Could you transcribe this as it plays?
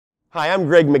Hi, I'm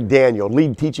Greg McDaniel,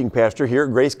 lead teaching pastor here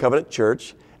at Grace Covenant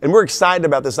Church, and we're excited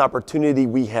about this opportunity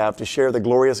we have to share the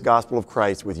glorious gospel of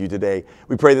Christ with you today.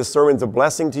 We pray this sermon's a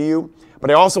blessing to you,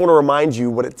 but I also want to remind you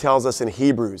what it tells us in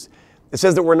Hebrews. It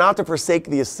says that we're not to forsake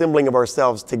the assembling of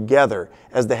ourselves together,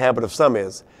 as the habit of some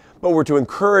is, but we're to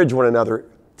encourage one another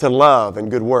to love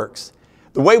and good works.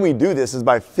 The way we do this is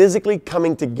by physically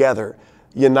coming together,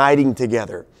 uniting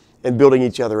together, and building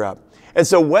each other up. And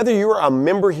so whether you're a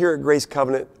member here at Grace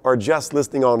Covenant or just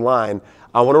listening online,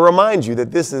 I want to remind you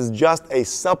that this is just a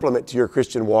supplement to your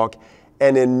Christian walk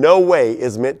and in no way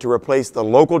is meant to replace the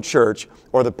local church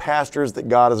or the pastors that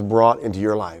God has brought into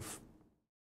your life.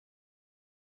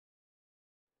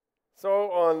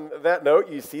 So on that note,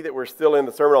 you see that we're still in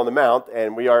the Sermon on the Mount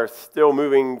and we are still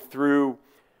moving through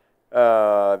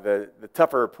the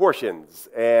tougher portions.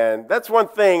 And that's one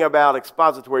thing about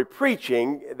expository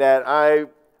preaching that I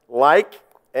like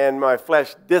and my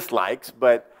flesh dislikes,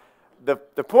 but the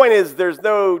point is there's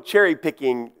no cherry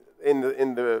picking in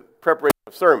the preparation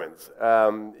of sermons.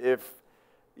 I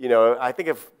think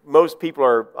if most people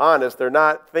are honest, they're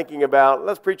not thinking about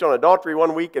let's preach on adultery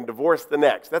one week and divorce the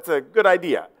next. That's a good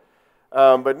idea.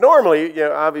 But normally,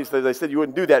 obviously, as I said, you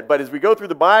wouldn't do that. But as we go through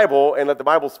the Bible and let the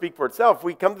Bible speak for itself,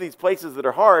 we come to these places that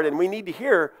are hard, and we need to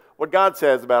hear what God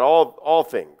says about all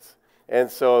things. And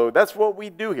so that's what we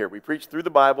do here. We preach through the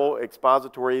Bible,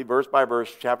 expository, verse by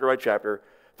verse, chapter by chapter,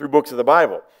 through books of the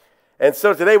Bible. And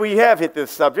so today we have hit this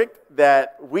subject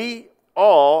that we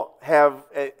all have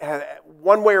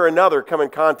one way or another come in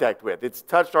contact with. It's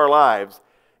touched our lives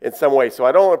in some way. So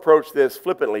I don't approach this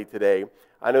flippantly today.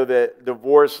 I know that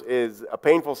divorce is a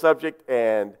painful subject,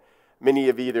 and many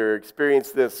have either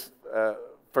experienced this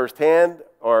firsthand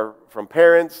or from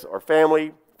parents or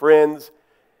family, friends.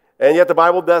 And yet the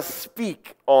Bible does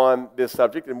speak on this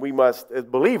subject, and we must, as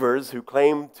believers who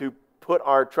claim to put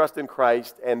our trust in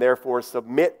Christ and therefore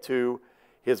submit to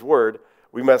His Word,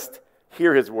 we must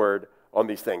hear His Word on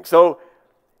these things. So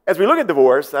as we look at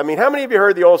divorce, how many of you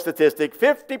heard the old statistic,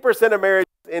 50% of marriages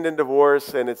end in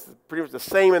divorce, and it's pretty much the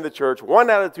same in the church,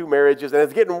 1 out of 2 marriages, and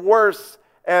it's getting worse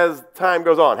as time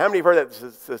goes on. How many have heard that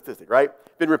statistic, right?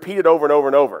 Been repeated over and over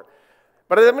and over.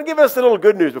 But I'm going to give us a little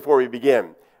good news before we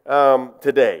begin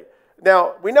today.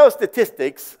 Now, we know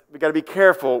statistics. We've got to be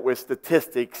careful with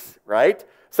statistics, right?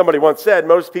 Somebody once said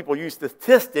most people use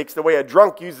statistics the way a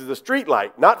drunk uses a street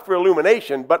light, not for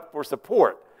illumination, but for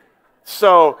support.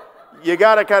 So you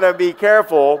got to kind of be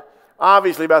careful,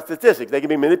 obviously, about statistics. They can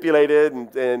be manipulated,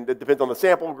 and it depends on the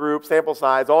sample group, sample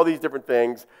size, all these different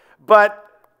things. But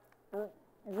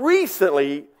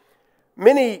recently,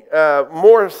 many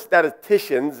more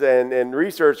statisticians and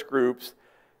research groups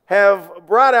have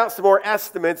brought out some more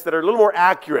estimates that are a little more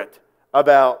accurate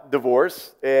about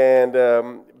divorce. And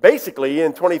basically,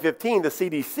 in 2015, the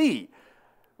CDC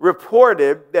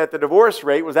reported that the divorce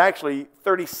rate was actually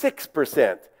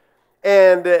 36%.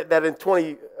 And that in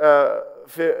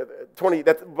 2020,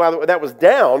 that was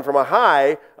down from a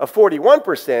high of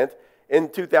 41% in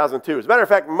 2002. As a matter of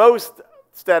fact, most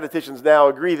statisticians now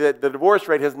agree that the divorce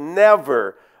rate has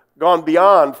never gone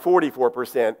beyond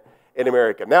 44% in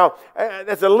America. Now,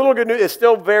 that's a little good news. It's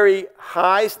still very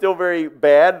high, still very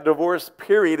bad. Divorce,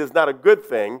 period, is not a good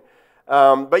thing.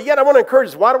 But yet I want to encourage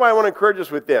us. Why do I want to encourage us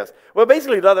with this? Well,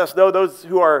 basically let us know those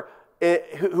who are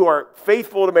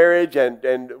faithful to marriage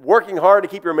and working hard to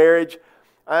keep your marriage.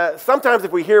 Sometimes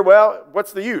if we hear, well,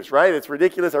 what's the use, right? It's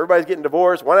ridiculous. Everybody's getting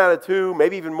divorced. 1 out of 2,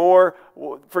 maybe even more,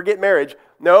 forget marriage.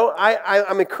 No,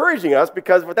 I'm encouraging us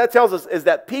because what that tells us is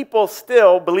that people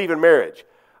still believe in marriage.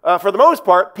 For the most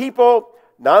part, people,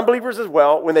 non-believers as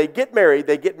well, when they get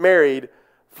married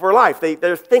for life.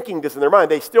 They're thinking this in their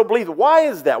mind. They still believe it. Why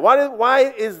is that?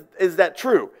 Why is that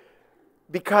true?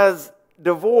 Because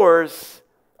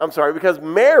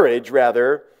marriage,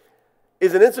 rather,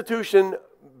 is an institution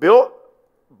built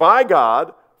by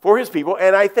God for His people,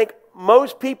 and I think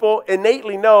most people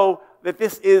innately know that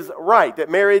this is right, that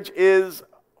marriage is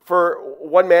for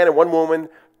one man and one woman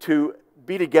to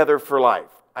be together for life.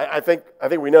 I think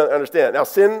we understand. Now,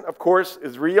 sin, of course,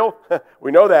 is real.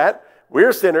 We know that.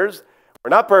 We're sinners. We're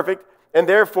not perfect. And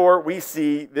therefore, we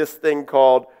see this thing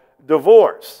called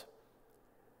divorce.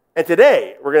 And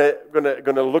today, we're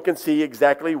going to look and see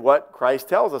exactly what Christ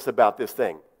tells us about this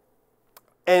thing.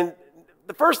 And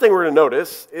the first thing we're going to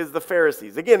notice is the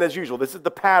Pharisees. Again, as usual, this is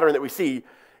the pattern that we see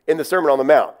in the Sermon on the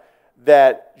Mount,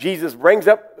 that Jesus brings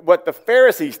up what the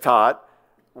Pharisees taught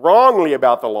wrongly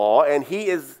about the law, and He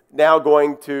is now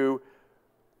going to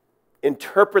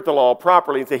interpret the law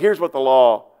properly and say, here's what the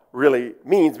law really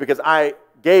means because I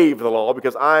gave the law,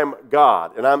 because I'm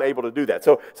God, and I'm able to do that.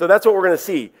 So that's what we're going to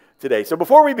see today. So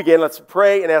before we begin, let's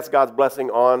pray and ask God's blessing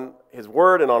on his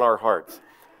word and on our hearts.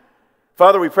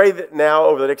 Father, we pray that now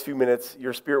over the next few minutes,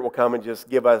 your Spirit will come and just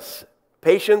give us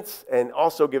patience and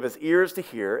also give us ears to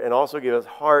hear and also give us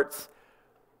hearts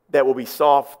that will be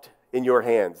soft in your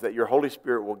hands, that your Holy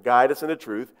Spirit will guide us into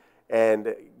truth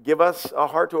and give us a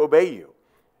heart to obey you.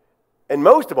 And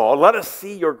most of all, let us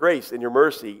see your grace and your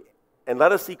mercy, and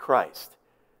let us see Christ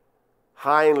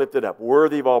high and lifted up,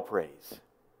 worthy of all praise.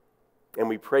 And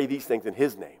we pray these things in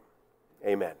his name.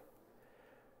 Amen.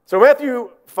 So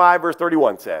Matthew 5, verse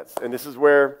 31 says, and this is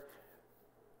where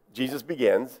Jesus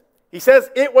begins, he says,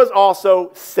 it was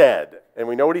also said. And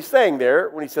we know what he's saying there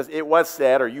when he says it was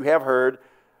said, or you have heard.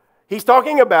 He's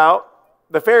talking about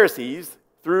the Pharisees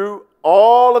through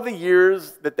all of the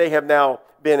years that they have now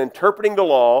been interpreting the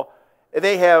law.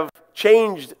 They have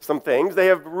changed some things. They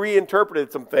have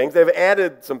reinterpreted some things. They've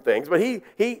added some things. But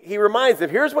he reminds them,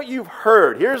 here's what you've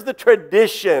heard. Here's the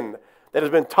tradition that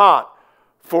has been taught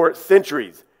for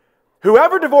centuries.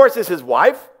 Whoever divorces his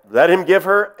wife, let him give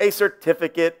her a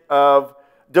certificate of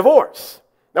divorce.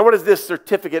 Now, what is this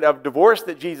certificate of divorce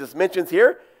that Jesus mentions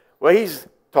here? Well, he's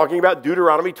talking about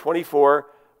Deuteronomy 24,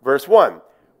 verse 1,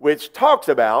 which talks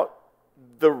about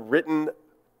the written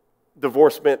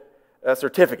divorcement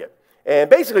certificate. And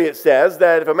basically it says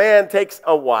that if a man takes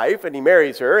a wife and he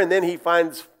marries her and then he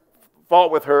finds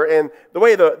fault with her, and the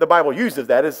way the Bible uses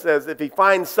that is says if he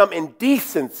finds some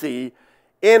indecency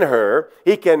in her,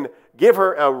 he can give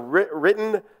her a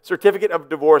written certificate of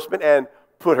divorcement and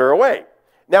put her away.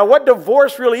 Now, what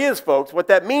divorce really is, folks, what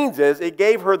that means is it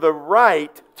gave her the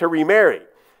right to remarry.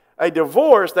 A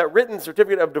divorce, that written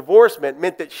certificate of divorcement,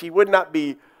 meant that she would not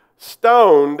be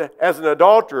stoned as an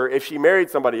adulterer if she married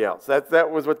somebody else.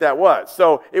 That was what that was.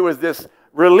 So it was this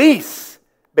release,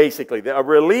 basically, a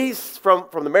release from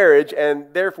the marriage,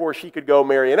 and therefore she could go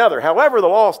marry another. However, the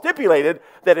law stipulated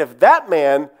that if that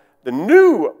man, the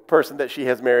new person that she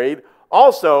has married,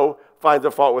 also finds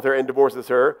a fault with her and divorces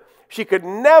her, she could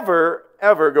never,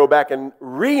 ever go back and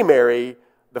remarry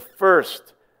the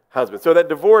first husband. So that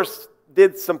divorce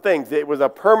did some things. It was a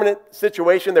permanent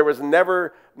situation. There was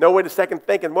never no way to second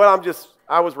think, and well,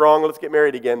 I was wrong, let's get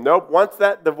married again. Nope. Once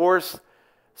that divorce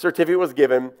certificate was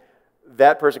given,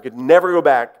 that person could never go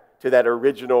back to that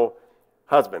original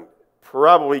husband.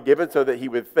 Probably given so that he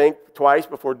would think twice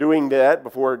before doing that,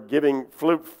 before giving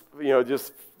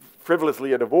just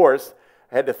frivolously a divorce.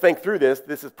 I had to think through this.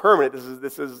 This is permanent.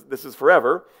 This is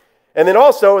forever. And then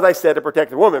also, as I said, to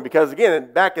protect the woman, because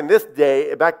again, back in this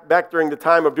day, back during the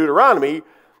time of Deuteronomy,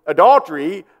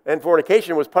 adultery and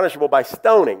fornication was punishable by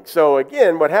stoning. So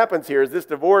again, what happens here is this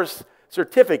divorce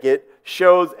certificate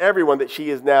shows everyone that she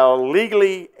is now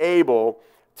legally able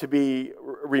to be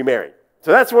remarried.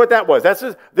 So that's what that was.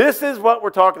 This is what we're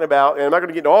talking about, and I'm not going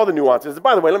to get into all the nuances.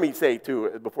 By the way, let me say,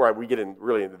 too, before we get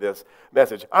really into this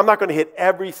message, I'm not going to hit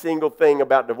every single thing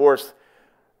about divorce.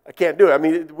 I can't do it. I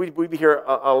mean, we'd be here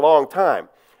a long time.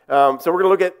 So we're going to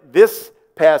look at this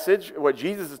passage, what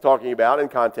Jesus is talking about in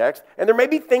context, and there may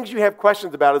be things you have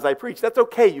questions about as I preach. That's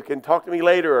okay. You can talk to me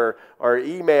later or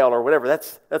email or whatever.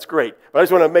 That's great. But I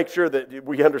just want to make sure that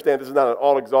we understand this is not an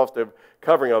all-exhaustive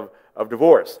covering of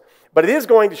divorce. But it is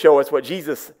going to show us what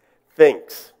Jesus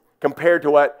thinks compared to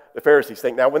what the Pharisees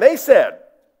think. Now, when they said,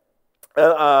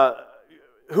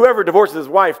 whoever divorces his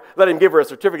wife, let him give her a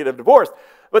certificate of divorce,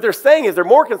 what they're saying is they're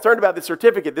more concerned about this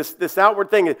certificate, this outward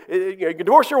thing. You can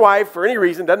divorce your wife for any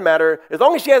reason, doesn't matter. As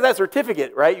long as she has that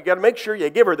certificate, right, you got to make sure you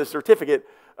give her the certificate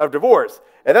of divorce.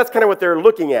 And that's kind of what they're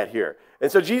looking at here. And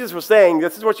so Jesus was saying,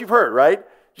 this is what you've heard, right?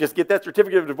 Just get that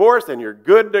certificate of divorce and you're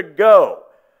good to go.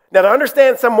 Now, to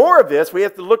understand some more of this, we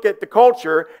have to look at the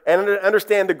culture and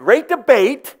understand the great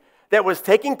debate that was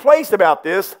taking place about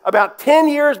this about 10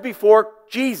 years before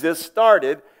Jesus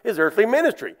started his earthly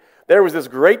ministry. There was this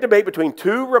great debate between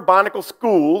two rabbinical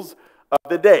schools of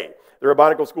the day, the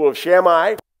rabbinical school of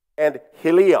Shammai and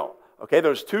Hillel. Okay,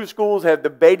 those two schools have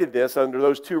debated this under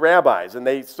those two rabbis, and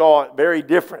they saw it very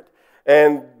different.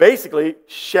 And basically,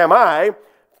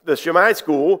 the Shammai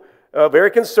school,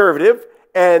 very conservative,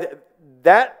 and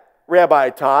that rabbi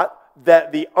taught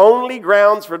that the only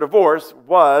grounds for divorce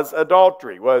was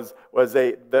adultery, was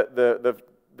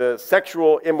the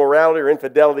sexual immorality or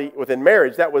infidelity within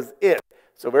marriage. That was it.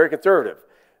 So very conservative.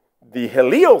 The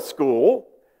Hillel school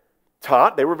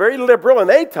taught, they were very liberal, and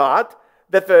they taught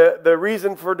that the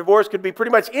reason for divorce could be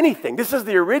pretty much anything. This is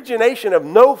the origination of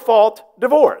no-fault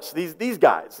divorce, these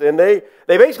guys. And they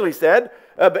basically said,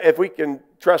 if we can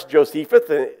trust Josephus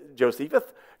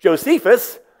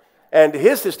and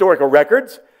his historical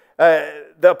records,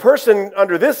 the person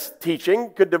under this teaching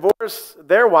could divorce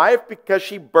their wife because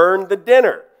she burned the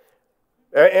dinner.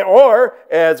 Or,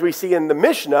 as we see in the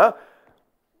Mishnah,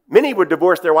 Many would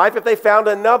divorce their wife if they found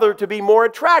another to be more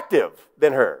attractive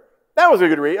than her. That was a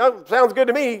good reason. Oh, sounds good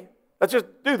to me. Let's just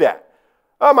do that.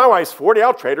 Oh, my wife's 40.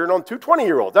 I'll trade her on 2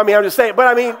 20-year-olds. I mean, I'm just saying. But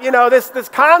I mean, this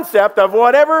concept of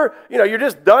whatever, you're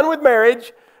just done with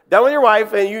marriage, done with your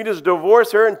wife, and you can just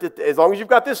divorce her. And as long as you've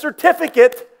got this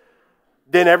certificate,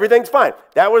 then everything's fine.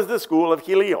 That was the school of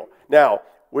Hillel. Now,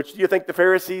 which do you think the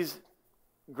Pharisees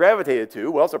gravitated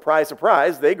to? Well, surprise,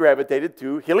 surprise, they gravitated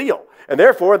to Hillel. And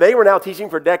therefore, they were now teaching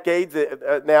for decades,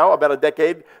 about a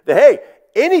decade, that, hey,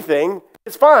 anything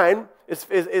is fine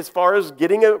as far as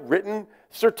getting a written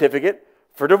certificate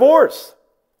for divorce.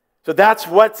 So that's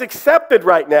what's accepted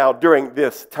right now during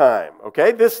this time,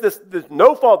 okay? This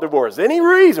no-fault divorce. Any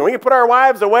reason, we can put our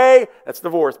wives away. That's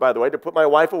divorce, by the way, to put my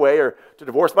wife away or to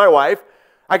divorce my wife.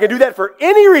 I can do that for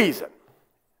any reason.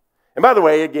 And by the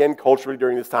way, again, culturally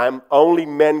during this time, only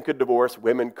men could divorce,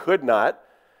 women could not.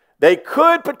 They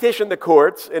could petition the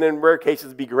courts and in rare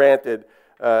cases be granted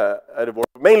a divorce.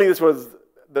 Mainly this was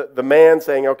the man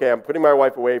saying, okay, I'm putting my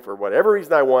wife away for whatever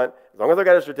reason I want. As long as I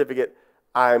got a certificate,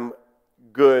 I'm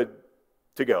good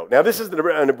to go. Now, this is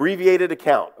an abbreviated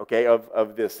account, okay,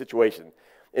 of this situation.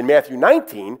 In Matthew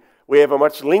 19, we have a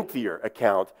much lengthier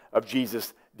account of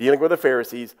Jesus dealing with the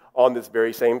Pharisees on this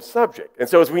very same subject. And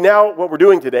so what we're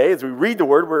doing today is we read the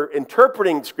Word, we're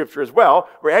interpreting Scripture as well.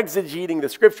 We're exegeting the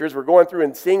Scriptures. We're going through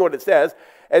and seeing what it says.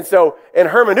 And so in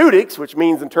hermeneutics, which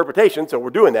means interpretation, so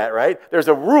we're doing that, right? There's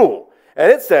a rule.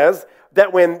 And it says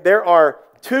that when there are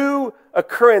 2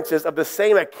 occurrences of the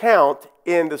same account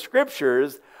in the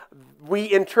Scriptures,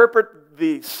 we interpret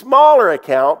the smaller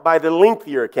account by the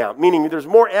lengthier account, meaning there's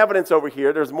more evidence over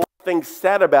here, there's more things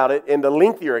said about it in the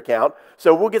lengthier account.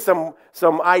 So we'll get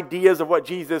some ideas of what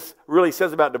Jesus really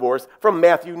says about divorce from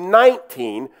Matthew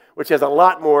 19, which has a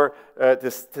lot more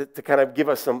to kind of give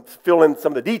us fill in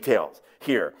some of the details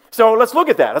here. So let's look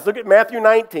at that. Let's look at Matthew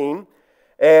 19,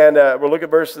 and we'll look at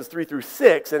verses 3 through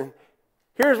 6, and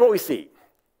here's what we see.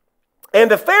 And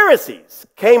the Pharisees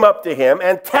came up to him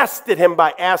and tested him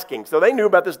by asking. So they knew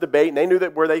about this debate, and they knew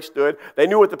where they stood. They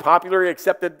knew what the popularly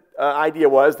accepted idea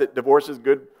was, that divorce is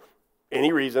good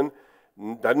any reason.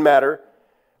 Doesn't matter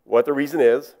what the reason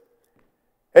is.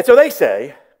 And so they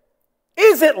say,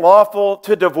 is it lawful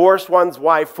to divorce one's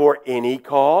wife for any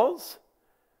cause?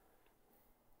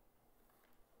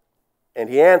 And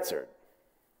he answered,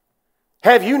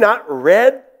 have you not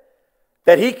read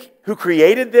that he who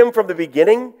created them from the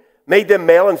beginning made them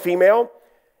male and female,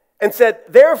 and said,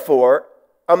 therefore,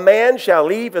 a man shall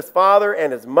leave his father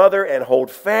and his mother and hold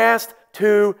fast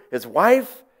to his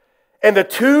wife, and the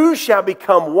 2 shall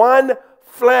become one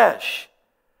flesh.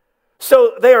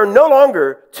 So they are no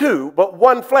longer 2, but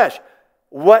one flesh.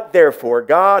 What therefore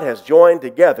God has joined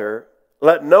together,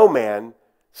 let no man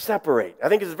separate. I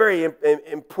think it's very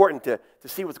important to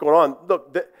see what's going on.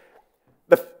 Look,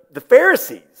 the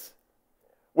Pharisees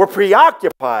were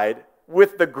preoccupied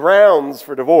with the grounds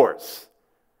for divorce.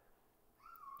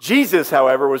 Jesus,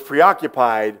 however, was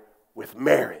preoccupied with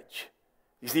marriage.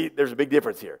 You see, there's a big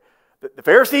difference here. The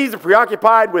Pharisees are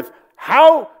preoccupied with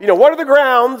what are the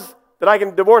grounds that I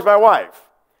can divorce my wife?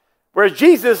 Whereas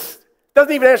Jesus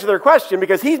doesn't even answer their question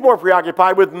because he's more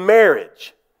preoccupied with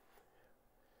marriage.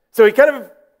 So he kind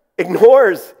of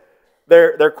ignores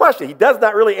their question. He does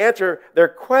not really answer their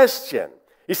question.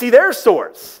 You see, their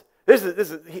source,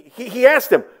 he asked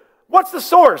them, what's the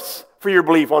source for your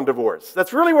belief on divorce?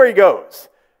 That's really where he goes.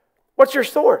 What's your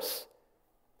source?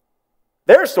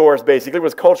 Their source basically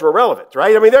was cultural relevance,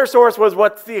 right? I mean, their source was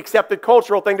what's the accepted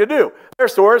cultural thing to do. Their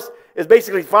source is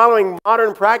basically following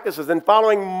modern practices and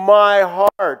following my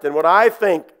heart and what I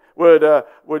think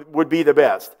would be the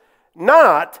best.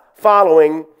 Not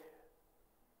following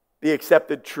the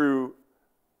accepted true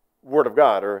Word of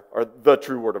God or the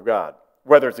true Word of God,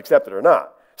 whether it's accepted or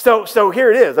not. So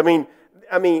here it is. I mean,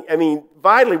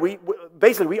 vitally,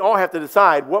 we all have to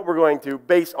decide what we're going to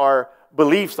base our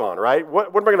beliefs on, right? What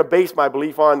am I going to base my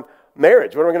belief on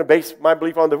marriage? What am I going to base my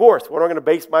belief on divorce? What am I going to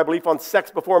base my belief on sex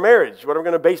before marriage? What am I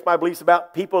going to base my beliefs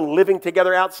about people living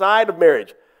together outside of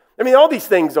marriage? I mean, all these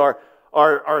things are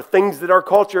things that our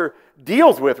culture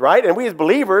deals with, right? And we as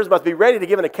believers must be ready to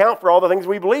give an account for all the things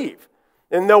we believe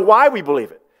and know why we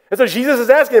believe it. And so Jesus is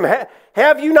asking him,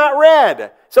 have you not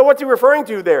read? So what's he referring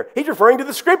to there? He's referring to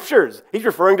the Scriptures. He's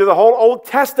referring to the whole Old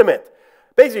Testament.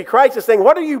 Basically, Christ is saying,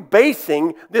 what are you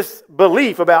basing this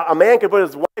belief about a man can put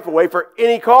his wife away for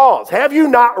any cause? Have you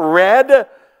not read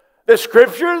the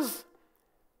Scriptures?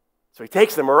 So he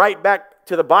takes them right back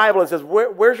to the Bible and says,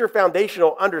 where's your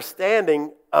foundational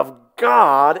understanding of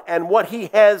God and what he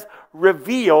has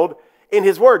revealed in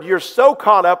his Word? You're so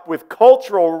caught up with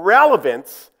cultural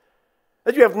relevance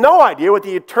that you have no idea what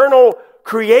the eternal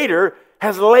Creator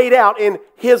has laid out in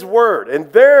His Word.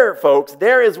 And there, folks,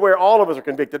 there is where all of us are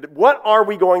convicted. What are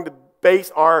we going to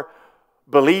base our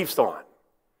beliefs on?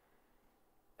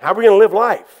 How are we going to live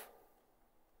life?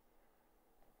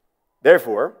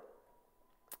 Therefore,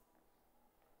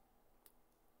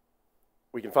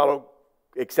 we can follow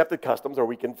accepted customs, or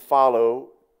we can follow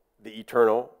the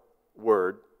eternal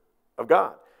Word of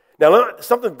God. Now,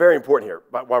 something very important here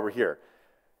while we're here.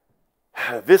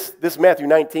 This Matthew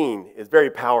 19 is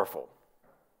very powerful.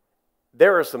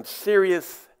 There are some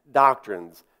serious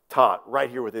doctrines taught right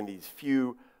here within these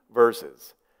few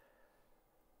verses.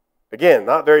 Again,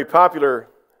 not very popular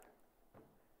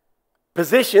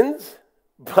positions,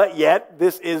 but yet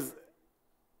this is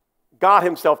God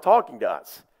Himself talking to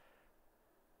us.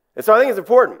 And so I think it's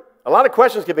important. A lot of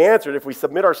questions can be answered if we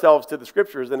submit ourselves to the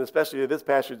Scriptures, and especially to this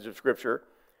passage of Scripture.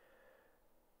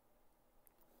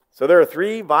 So there are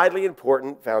three vitally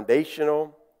important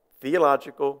foundational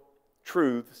theological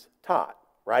truths taught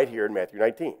right here in Matthew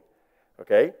 19.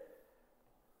 Okay?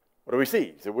 What do we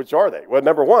see? So which are they? Well,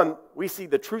 number one, we see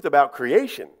the truth about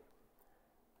creation.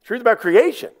 Truth about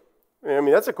creation. I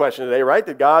mean, that's a question today, right?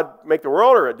 Did God make the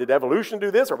world, or did evolution do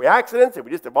this? Are we accidents? Did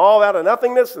we just evolve out of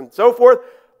nothingness and so forth?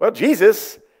 Well,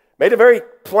 Jesus made it very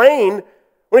plain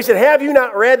when He said, have you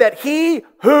not read that He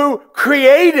who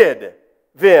created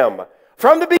them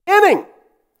from the beginning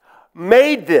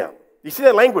made them? You see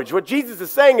that language? What Jesus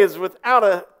is saying is without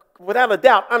a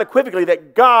doubt, unequivocally,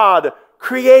 that God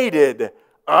created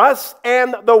us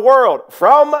and the world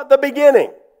from the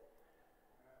beginning.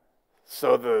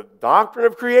 So the doctrine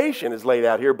of creation is laid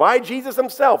out here by Jesus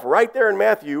Himself right there in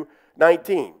Matthew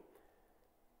 19.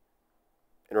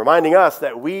 And reminding us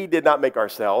that we did not make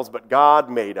ourselves, but God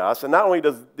made us. And not only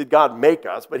did God make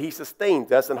us, but He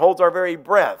sustains us and holds our very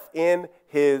breath in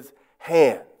His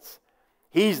hands.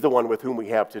 He's the one with whom we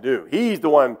have to do. He's the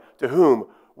one to whom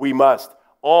we must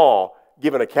all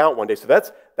give an account one day. So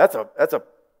that's a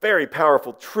very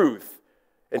powerful truth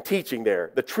and teaching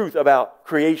there. The truth about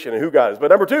creation and who God is. But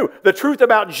number two, the truth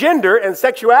about gender and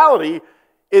sexuality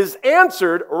is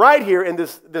answered right here in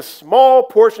this small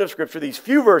portion of Scripture, these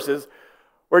few verses,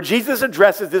 where Jesus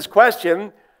addresses this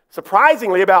question,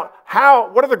 surprisingly, about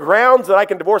what are the grounds that I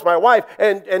can divorce my wife?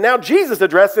 And now Jesus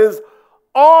addresses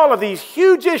all of these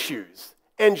huge issues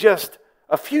in just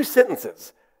a few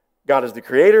sentences. God is the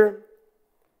Creator.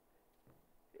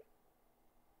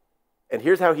 And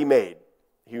here's how He made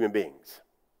human beings.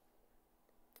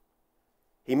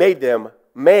 He made them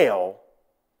male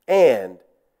and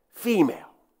female.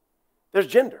 There's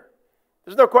gender.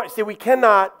 There's no question. See, we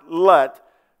cannot let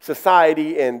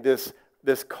society and this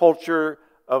culture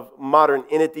of modern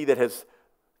entity that has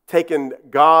taken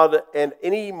God and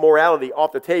any morality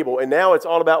off the table, and now it's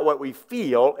all about what we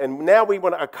feel, and now we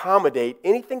want to accommodate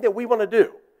anything that we want to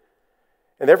do.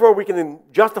 And therefore, we can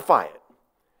justify it.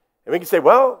 And we can say,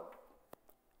 well,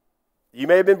 you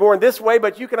may have been born this way,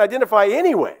 but you can identify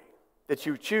any way that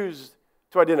you choose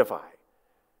to identify.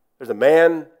 There's a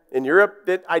man in Europe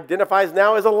that identifies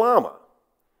now as a llama.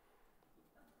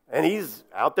 And he's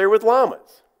out there with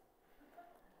llamas,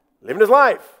 living his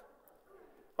life.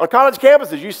 On college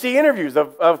campuses, you see interviews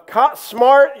of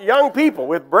smart young people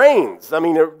with brains. I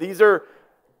mean, these are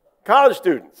college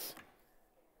students.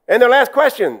 And they'll ask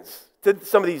questions to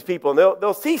some of these people, and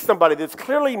they'll see somebody that's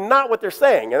clearly not what they're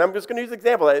saying. And I'm just going to use an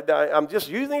example. I'm just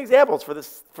using examples for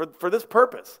this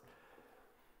purpose.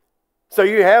 So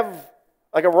you have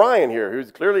like a Ryan here, who's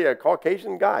clearly a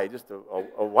Caucasian guy, just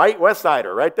a white West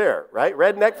Sider right there, right?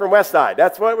 Redneck from West Side.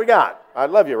 That's what we got. I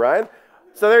love you, Ryan.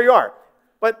 So there you are.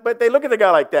 But they look at the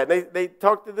guy like that, and they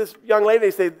talk to this young lady.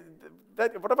 They say,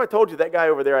 what if I told you that guy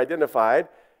over there identified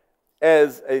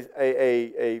as an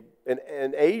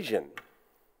Asian?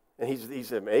 And he's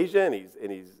from Asia, and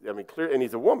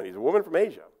he's a woman. He's a woman from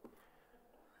Asia.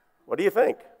 What do you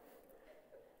think?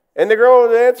 And the girl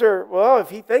would answer, well, if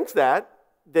he thinks that,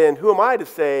 then who am I to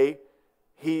say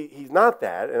he's not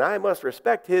that? And I must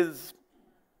respect his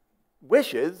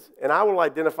wishes, and I will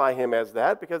identify him as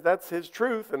that because that's his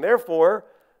truth, and therefore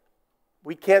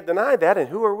we can't deny that, and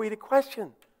who are we to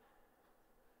question?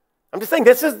 I'm just saying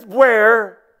this is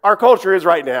where our culture is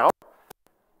right now.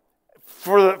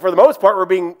 For the most part, we're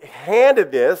being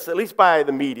handed this, at least by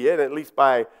the media and at least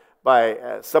by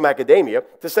some academia,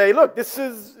 to say, look, this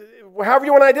is however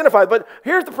you want to identify. But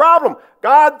here's the problem.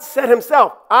 God said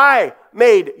Himself, I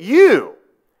made you.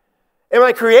 And when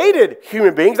I created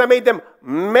human beings, I made them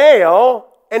male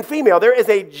and female. There is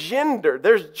a gender.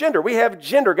 There's gender. We have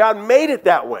gender. God made it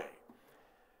that way.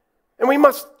 And we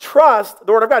must trust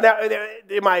the Word of God. Now,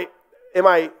 am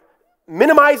I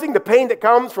minimizing the pain that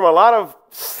comes from a lot of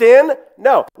sin?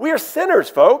 No. We are sinners,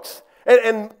 folks.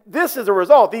 And this is a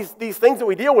result. These things that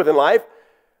we deal with in life,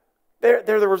 they're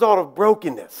the result of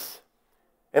brokenness.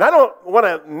 And I don't want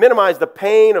to minimize the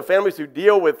pain of families who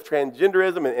deal with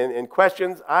transgenderism and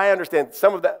questions. I understand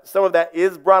some of that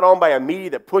is brought on by a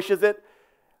media that pushes it.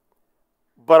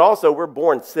 But also, we're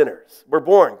born sinners. We're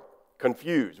born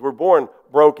confused. We're born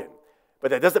broken. But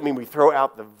that doesn't mean we throw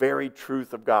out the very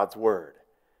truth of God's word.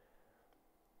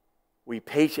 We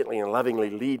patiently and lovingly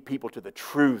lead people to the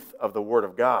truth of the word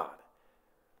of God,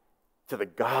 to the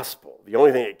gospel, the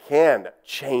only thing that can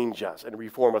change us and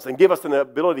reform us and give us an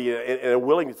ability and a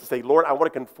willingness to say, Lord, I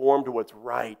want to conform to what's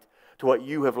right, to what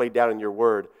you have laid down in your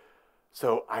word.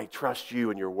 So I trust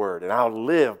you and your word, and I'll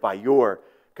live by your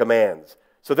commands.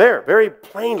 So there, very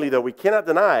plainly, though, we cannot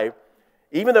deny,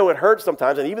 even though it hurts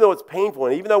sometimes, and even though it's painful,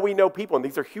 and even though we know people, and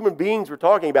these are human beings we're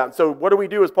talking about, and so what do we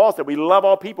do, as Paul said? We love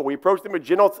all people. We approach them with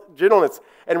gentleness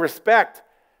and respect.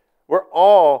 We're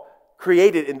all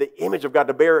created in the image of God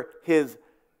to bear his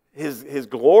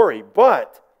glory,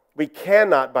 but we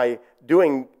cannot, by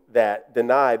doing that,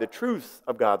 deny the truth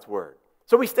of God's word.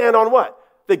 So we stand on what?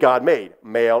 That God made,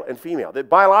 male and female.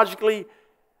 That biologically,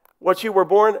 what you were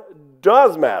born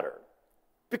does matter,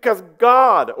 because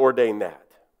God ordained that.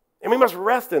 And we must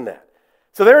rest in that.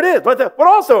 So there it is. But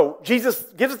also, Jesus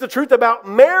gives us the truth about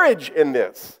marriage in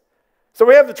this. So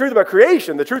we have the truth about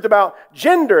creation, the truth about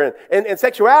gender and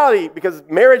sexuality, because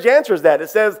marriage answers that. It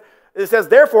says,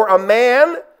 therefore, a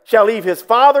man shall leave his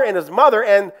father and his mother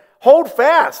and hold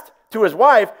fast to his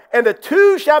wife, and the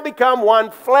two shall become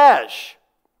one flesh.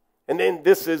 And then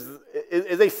this is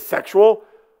a sexual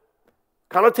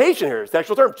connotation here,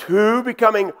 sexual term. Two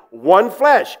becoming one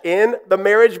flesh in the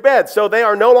marriage bed. So they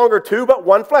are no longer two, but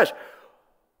one flesh.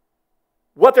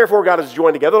 What therefore God has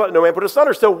joined together, let no man put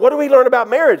asunder. So what do we learn about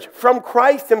marriage? From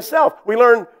Christ himself. We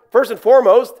learn, first and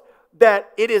foremost, that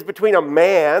it is between a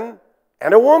man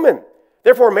and a woman.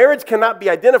 Therefore, marriage cannot be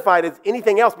identified as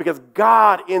anything else because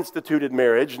God instituted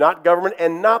marriage, not government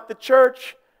and not the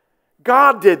church.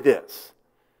 God did this.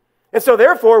 And so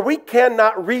therefore, we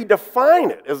cannot redefine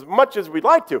it as much as we'd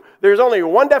like to. There's only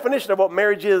one definition of what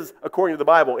marriage is according to the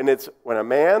Bible, and it's when a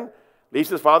man leaves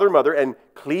his father and mother and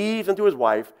cleaves unto his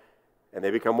wife, and they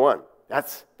become one.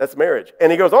 That's marriage.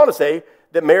 And he goes on to say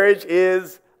that marriage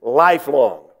is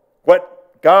lifelong.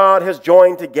 What God has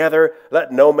joined together, let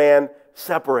no man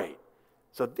separate.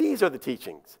 So these are the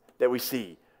teachings that we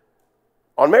see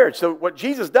on marriage. So what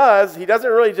Jesus does, he doesn't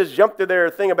really just jump to their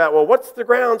thing about, well, what's the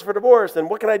grounds for divorce, and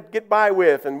what can I get by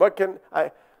with, and what can I...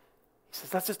 He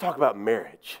says, let's just talk about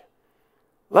marriage.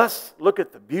 Let's look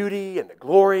at the beauty and the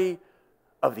glory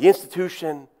of the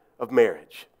institution of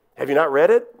marriage. Have you not read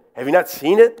it? Have you not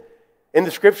seen it in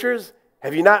the scriptures?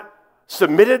 Have you not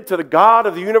submitted to the God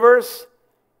of the universe?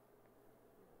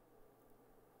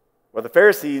 Well, the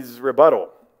Pharisees' rebuttal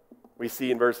we see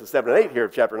in verses 7 and 8 here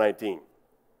of chapter 19.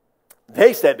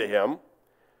 They said to him,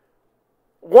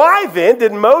 why then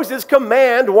did Moses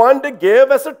command one to give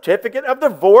a certificate of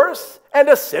divorce and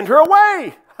to send her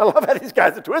away? I love how these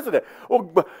guys have twisted it.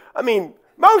 Well, I mean,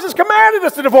 Moses commanded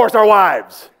us to divorce our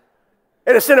wives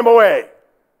and to send them away.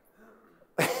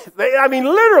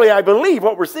 Literally, I believe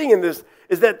what we're seeing in this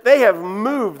is that they have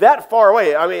moved that far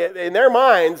away. I mean, in their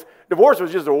minds, divorce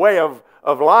was just a way of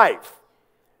life.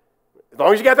 As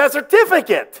long as you got that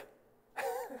certificate.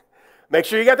 Make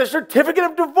sure you got the certificate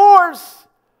of divorce.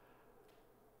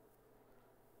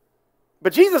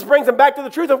 But Jesus brings them back to the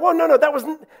truth of, well, no, that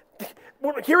wasn't...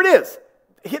 Well, here it is.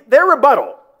 Their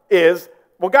rebuttal is,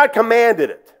 well, God commanded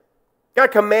it.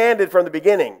 God commanded from the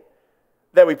beginning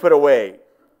that we put away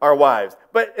our wives.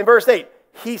 But in verse 8,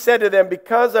 he said to them,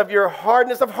 because of your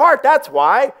hardness of heart, that's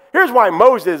why. Here's why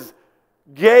Moses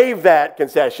gave that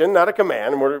concession, not a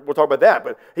command, and we'll talk about that.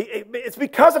 But it's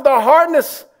because of the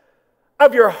hardness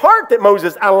of your heart that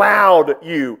Moses allowed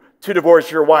you to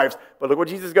divorce your wives. But look what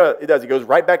Jesus does. He goes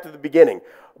right back to the beginning.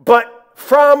 But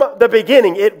from the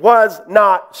beginning, it was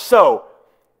not so.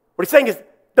 What he's saying is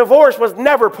divorce was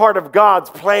never part of God's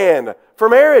plan for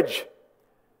marriage.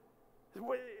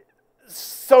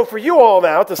 So for you all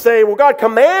now to say, well, God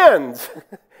commands,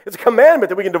 it's a commandment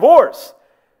that we can divorce.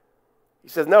 He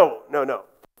says, no.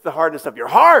 It's the hardness of your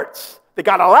hearts that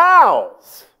God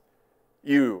allows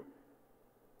you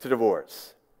to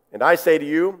divorce. And I say to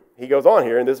you, he goes on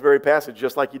here in this very passage,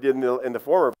 just like he did in the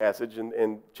former passage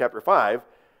in chapter 5,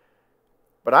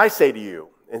 but I say to you,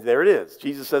 and there it is.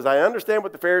 Jesus says, I understand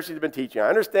what the Pharisees have been teaching. I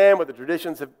understand what the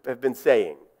traditions have been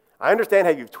saying. I understand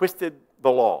how you've twisted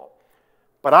the law.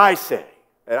 But I say,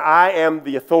 and I am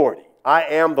the authority. I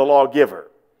am the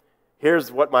lawgiver.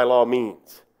 Here's what my law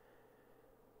means.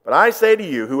 But I say to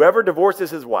you, whoever divorces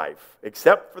his wife,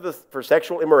 except for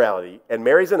sexual immorality, and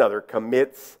marries another,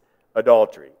 commits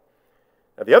adultery.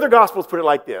 Now, the other Gospels put it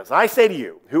like this. I say to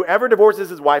you, whoever divorces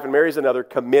his wife and marries another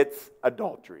commits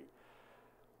adultery.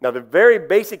 Now, the very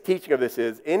basic teaching of this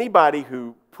is anybody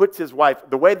who puts his wife,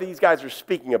 the way these guys are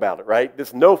speaking about it, right?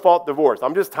 This no-fault divorce.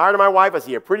 I'm just tired of my wife. I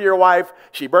see a prettier wife.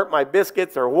 She burnt my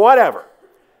biscuits or whatever.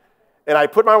 And I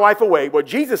put my wife away. What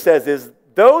Jesus says is,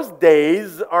 those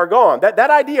days are gone. That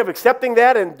idea of accepting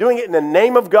that and doing it in the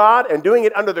name of God and doing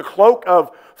it under the cloak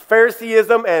of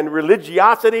Phariseeism and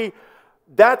religiosity,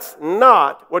 that's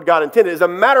not what God intended. As a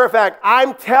matter of fact,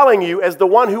 I'm telling you, as the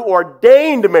one who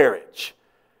ordained marriage,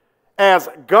 as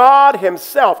God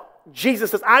himself,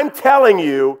 Jesus says, I'm telling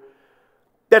you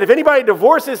that if anybody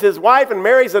divorces his wife and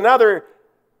marries another,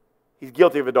 he's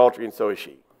guilty of adultery, and so is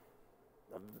she.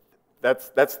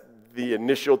 That's the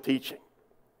initial teaching.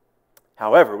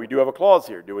 However, we do have a clause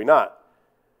here, do we not?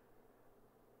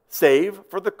 Save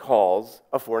for the cause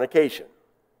of fornication.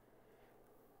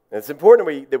 And it's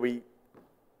important that we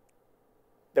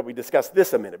discuss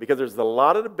this a minute, because there's a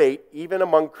lot of debate, even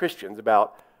among Christians,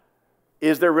 about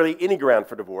is there really any ground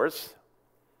for divorce?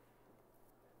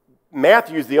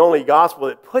 Matthew is the only gospel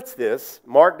that puts this.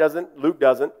 Mark doesn't, Luke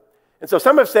doesn't. And so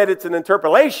some have said it's an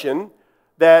interpolation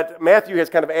that Matthew has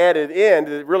kind of added in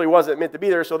that it really wasn't meant to be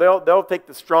there, so they'll take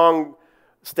the strong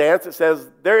stance that says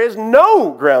there is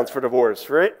no grounds for divorce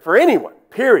for anyone,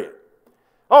 period.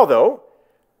 Although,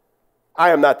 I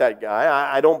am not that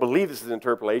guy. I don't believe this is an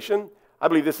interpolation. I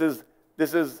believe this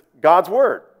is God's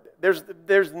word.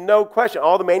 There's no question.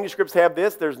 All the manuscripts have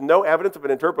this. There's no evidence of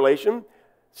an interpolation.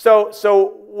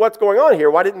 So what's going on here?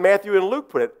 Why didn't Matthew and Luke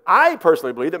put it? I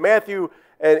personally believe that Matthew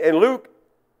and Luke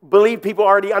believed people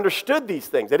already understood these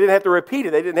things. They didn't have to repeat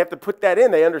it. They didn't have to put that in.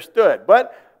 They understood.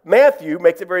 But Matthew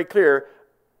makes it very clear,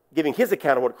 giving his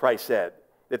account of what Christ said,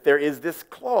 that there is this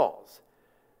clause.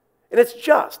 And it's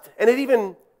just. And it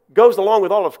even goes along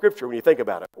with all of Scripture when you think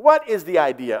about it. What is the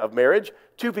idea of marriage?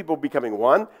 Two people becoming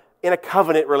one in a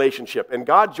covenant relationship. And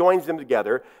God joins them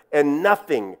together, and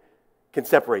nothing can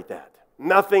separate that.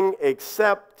 Nothing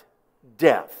except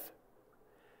death.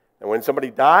 And when somebody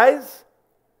dies,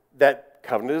 that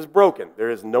covenant is broken.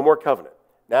 There is no more covenant.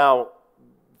 Now,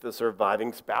 the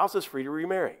surviving spouse is free to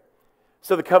remarry.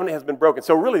 So the covenant has been broken.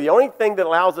 So really, the only thing that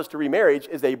allows us to remarriage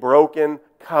is a broken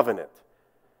covenant.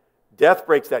 Death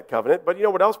breaks that covenant, but you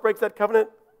know what else breaks that covenant?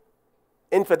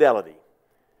 Infidelity.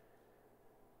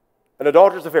 An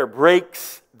adulterous affair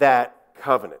breaks that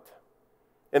covenant.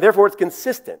 And therefore, it's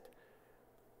consistent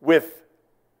with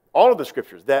all of the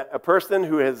Scriptures that a person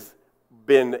who has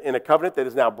been in a covenant that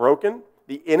is now broken,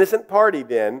 the innocent party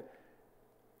then,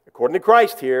 according to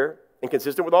Christ here, and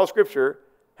consistent with all Scripture,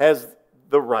 has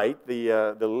the right,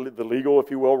 the legal, if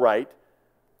you will, right,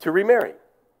 to remarry.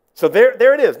 So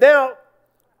there it is. Now,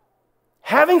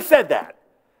 having said that,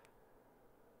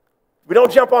 we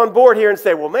don't jump on board here and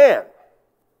say, well, man,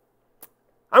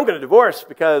 I'm going to divorce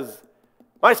because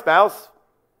my spouse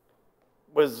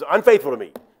was unfaithful to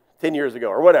me 10 years ago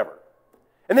or whatever.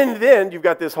 And then you've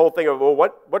got this whole thing of, well,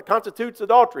 what constitutes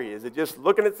adultery? Is it just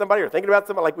looking at somebody or thinking about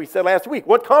somebody like we said last week?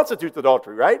 What constitutes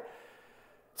adultery, right?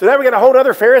 So now we got a whole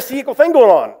other Pharisaical thing going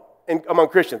on among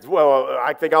Christians. Well,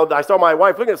 I think I saw my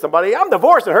wife looking at somebody. I'm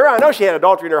divorcing her. I know she had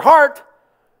adultery in her heart.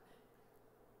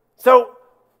 So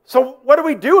what do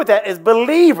we do with that as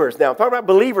believers now? I'm talking about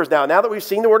believers now. Now that we've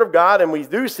seen the Word of God and we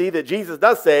do see that Jesus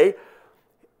does say,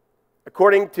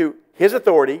 according to His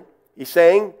authority, He's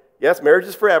saying, yes, marriage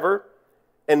is forever,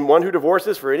 and one who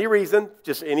divorces for any reason,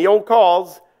 just any old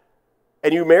cause,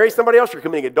 and you marry somebody else, you're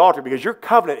committing adultery because your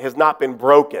covenant has not been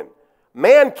broken.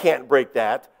 Man can't break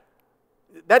that.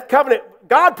 That covenant,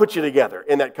 God put you together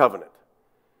in that covenant.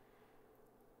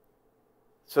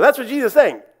 So that's what Jesus is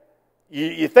saying.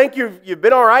 You think you've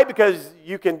been all right because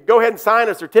you can go ahead and sign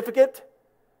a certificate?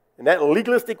 In that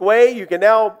legalistic way, you can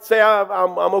now say,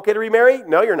 I'm okay to remarry?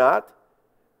 No, you're not.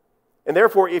 And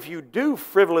therefore, if you do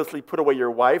frivolously put away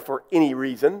your wife for any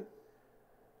reason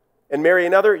and marry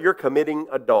another, you're committing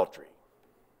adultery.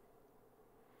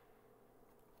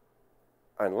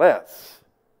 Unless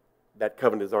that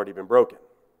covenant has already been broken.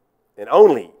 And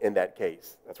only in that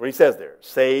case. That's what he says there.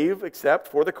 Save except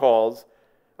for the cause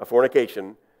of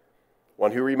fornication.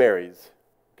 One who remarries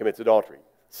commits adultery.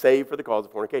 Save for the cause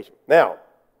of fornication. Now,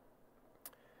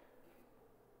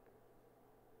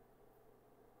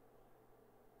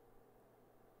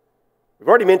 we've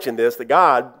already mentioned this, that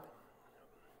God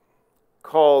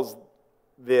calls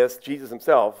this, Jesus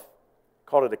himself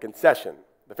called it a concession.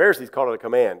 The Pharisees called it a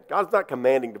command. God's not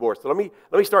commanding divorce. So let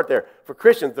me start there. For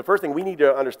Christians, the first thing we need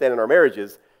to understand in our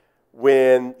marriages,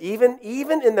 when even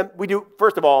in the, we do,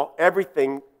 first of all,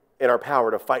 everything in our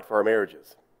power to fight for our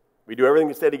marriages. We do everything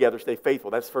to stay together, stay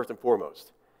faithful. That's first and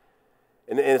foremost.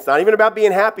 And it's not even about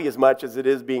being happy as much as it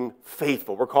is being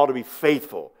faithful. We're called to be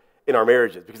faithful in our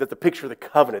marriages because that's a picture of the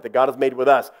covenant that God has made with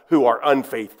us who are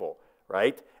unfaithful,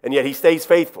 right? And yet he stays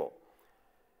faithful.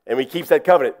 And he keeps that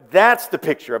covenant. That's the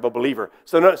picture of a believer.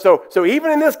 So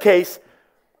even in this case,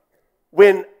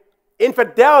 when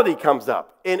infidelity comes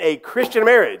up in a Christian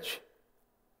marriage,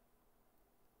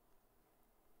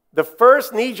 the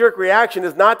first knee-jerk reaction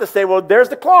is not to say, well, there's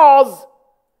the clause.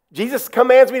 Jesus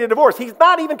commands me to divorce. He's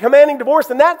not even commanding divorce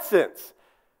in that sense.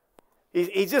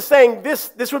 He's just saying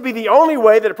this would be the only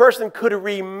way that a person could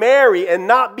remarry and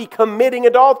not be committing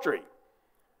adultery.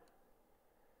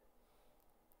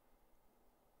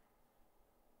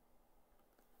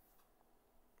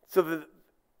 So what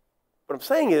I'm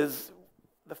saying is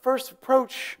the first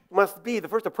approach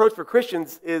for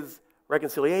Christians is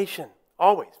reconciliation.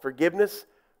 Always. Forgiveness,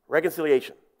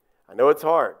 reconciliation. I know it's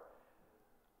hard.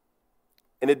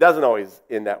 And it doesn't always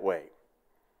end that way.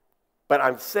 But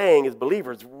I'm saying as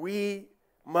believers, we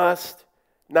must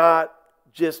not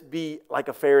just be like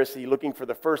a Pharisee looking for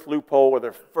the first loophole or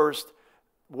the first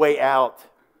way out.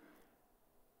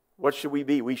 What should we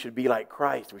be? We should be like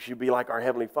Christ. We should be like our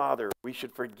Heavenly Father. We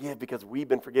should forgive because we've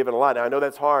been forgiven a lot. Now, I know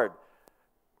that's hard.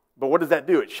 But what does that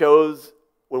do? It shows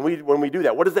when we do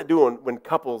that. What does that do when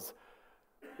couples,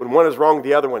 when one is wrong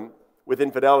the other one with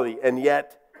infidelity, and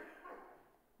yet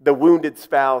the wounded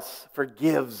spouse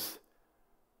forgives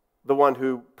the one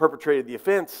who perpetrated the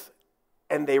offense,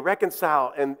 and they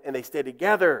reconcile and they stay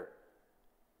together?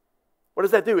 What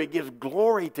does that do? It gives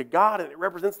glory to God, and it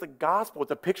represents the gospel.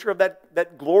 It's a picture of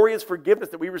that glorious forgiveness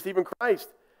that we receive in Christ.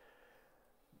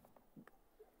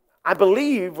 I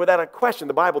believe, without a question,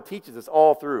 the Bible teaches us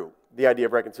all through the idea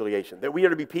of reconciliation, that we are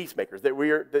to be peacemakers,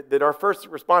 that our first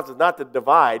response is not to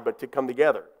divide, but to come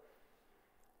together.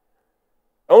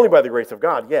 Only by the grace of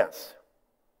God, yes.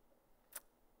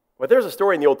 But there's a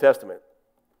story in the Old Testament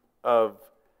of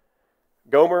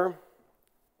Gomer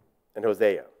and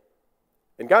Hosea.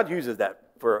 And God uses that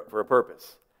for a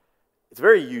purpose. It's a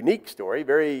very unique story,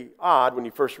 very odd when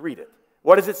you first read it.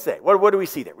 What does it say? What do we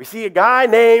see there? We see a guy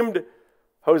named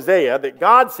Hosea that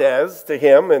God says to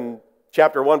him in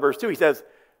chapter 1, verse 2, he says,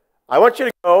 I want you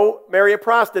to go marry a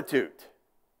prostitute.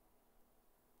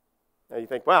 Now you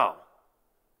think, wow,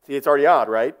 see, it's already odd,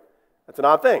 right? That's an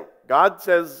odd thing. God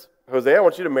says, Hosea, I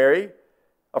want you to marry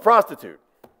a prostitute.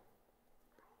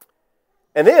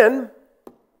 And then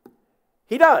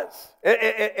he does.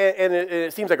 And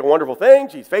it seems like a wonderful thing.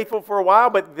 She's faithful for a while,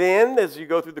 but then as you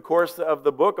go through the course of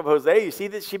the book of Hosea, you see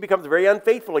that she becomes very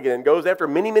unfaithful again, goes after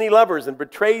many, many lovers and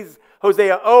betrays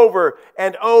Hosea over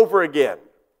and over again.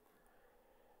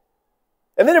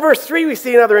 And then in verse 3, we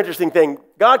see another interesting thing.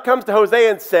 God comes to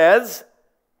Hosea and says,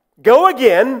 go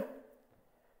again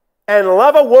and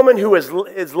love a woman who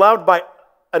is loved by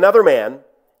another man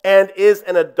and is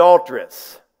an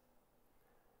adulteress.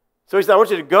 So he said, I want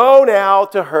you to go now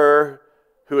to her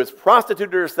who has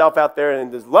prostituted herself out there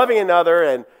and is loving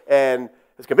another and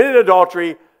has committed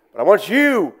adultery. But I want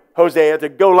you, Hosea, to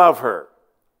go love her,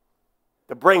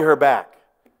 to bring her back,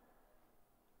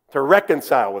 to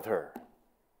reconcile with her.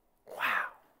 Wow.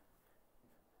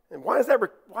 And why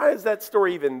is that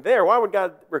story even there? Why would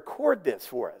God record this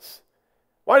for us?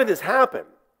 Why did this happen?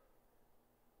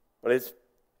 Well,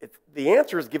 the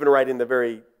answer is given right in the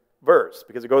very verse,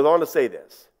 because it goes on to say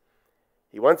this.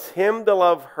 He wants him to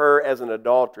love her as an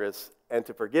adulteress and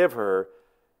to forgive her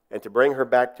and to bring her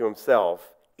back to himself,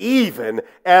 even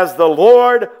as the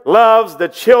Lord loves the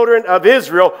children of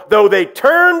Israel, though they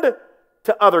turned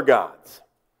to other gods.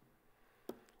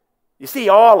 You see,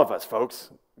 all of us, folks,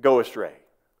 go astray.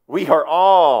 We are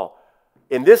all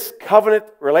in this covenant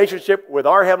relationship with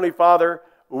our Heavenly Father.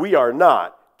 We are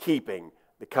not keeping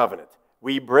the covenant.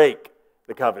 We break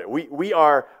the covenant.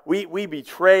 We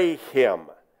betray Him.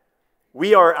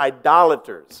 We are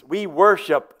idolaters. We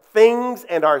worship things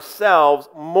and ourselves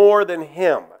more than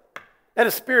Him. That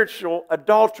is spiritual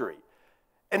adultery.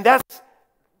 And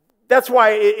that's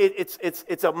why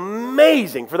it's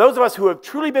amazing. For those of us who have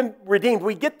truly been redeemed,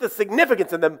 we get the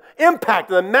significance and the impact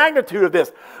and the magnitude of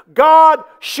this. God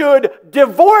should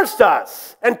divorce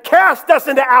us and cast us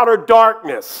into outer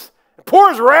darkness. Pour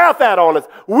His wrath out on us.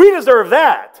 We deserve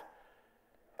that.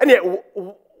 And yet,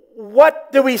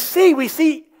 what do we see? We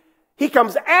see He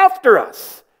comes after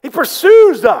us. He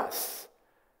pursues us.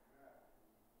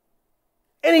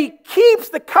 And He keeps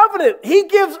the covenant. He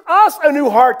gives us a new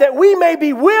heart that we may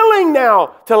be willing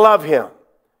now to love Him.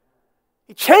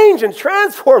 He changes and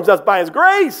transforms us by His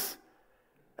grace.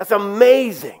 That's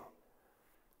amazing.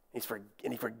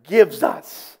 And he forgives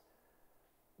us,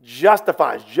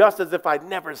 justifies, just as if I'd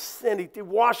never sinned. He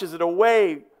washes it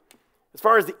away. As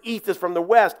far as the east is from the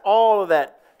west, all of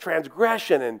that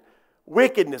transgression and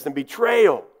wickedness and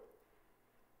betrayal.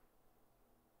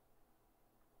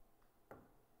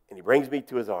 And he brings me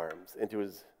to his arms, into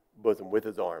his bosom with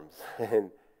his arms,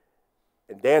 and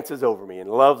dances over me and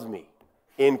loves me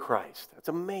in Christ. That's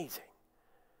amazing.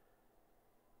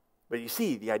 But you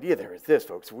see, the idea there is this,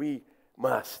 folks. We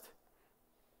must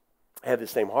have the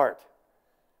same heart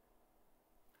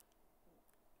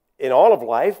in all of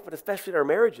life, but especially in our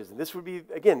marriages. And this would be,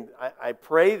 again, I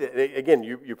pray that, again,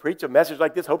 you preach a message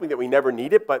like this hoping that we never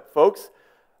need it. But folks,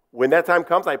 when that time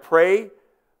comes, I pray,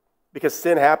 because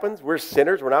sin happens. We're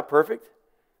sinners. We're not perfect.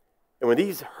 And when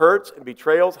these hurts and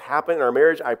betrayals happen in our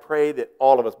marriage, I pray that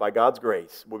all of us, by God's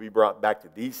grace, will be brought back to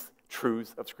these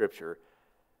truths of Scripture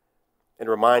and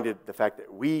reminded the fact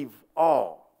that we've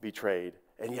all betrayed,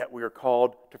 and yet we are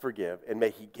called to forgive. And may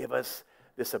he give us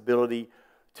this ability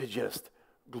to just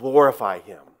glorify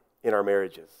him in our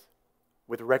marriages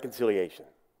with reconciliation,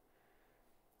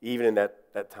 even in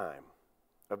that time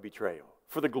of betrayal,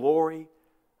 for the glory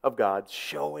of God,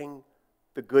 showing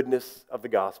the goodness of the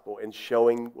gospel and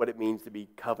showing what it means to be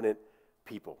covenant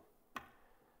people.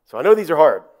 So I know these are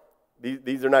hard.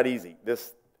 These are not easy.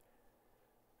 This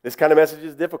kind of message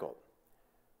is difficult.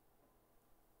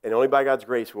 And only by God's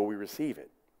grace will we receive it.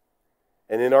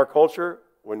 And in our culture,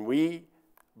 when we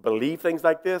believe things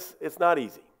like this, it's not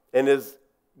easy. And as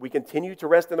we continue to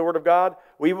rest in the Word of God,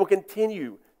 we will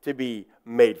continue to be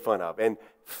made fun of and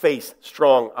face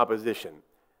strong opposition.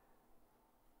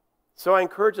 So I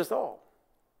encourage us all,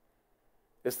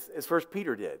 as 1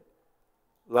 Peter did,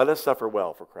 let us suffer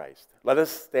well for Christ. Let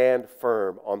us stand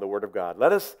firm on the Word of God.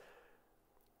 Let us,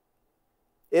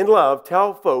 in love,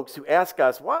 tell folks who ask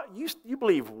us, "What? You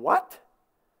believe what?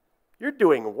 You're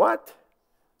doing what?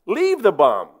 Leave the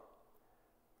bum.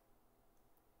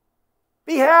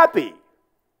 Be happy.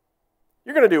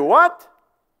 You're going to do what?"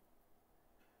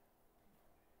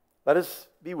 Let us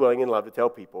be willing in love to tell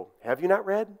people, have you not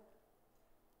read?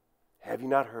 Have you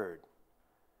not heard?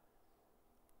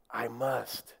 I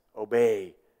must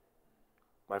obey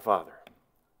my Father.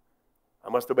 I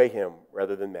must obey him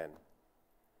rather than men.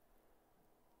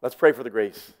 Let's pray for the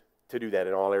grace to do that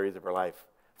in all areas of our life.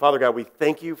 Father God, we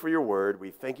thank you for your word.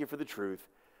 We thank you for the truth.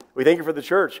 We thank you for the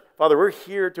church. Father, we're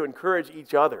here to encourage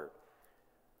each other,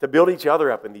 to build each other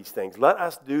up in these things. Let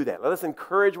us do that. Let us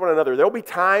encourage one another. There will be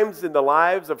times in the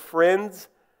lives of friends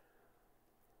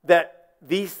that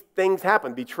these things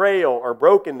happen, betrayal or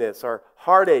brokenness or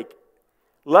heartache.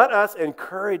 Let us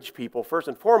encourage people, first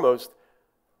and foremost,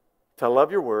 to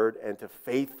love your word and to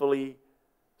faithfully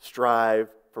strive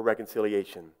for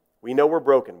reconciliation. We know we're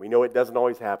broken. We know it doesn't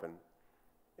always happen.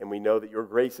 And we know that your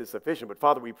grace is sufficient. But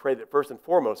Father, we pray that first and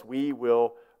foremost, we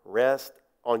will rest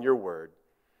on your word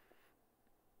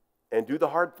and do the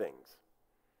hard things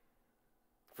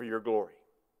for your glory.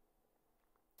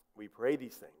 We pray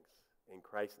these things in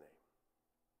Christ's name.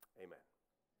 Amen.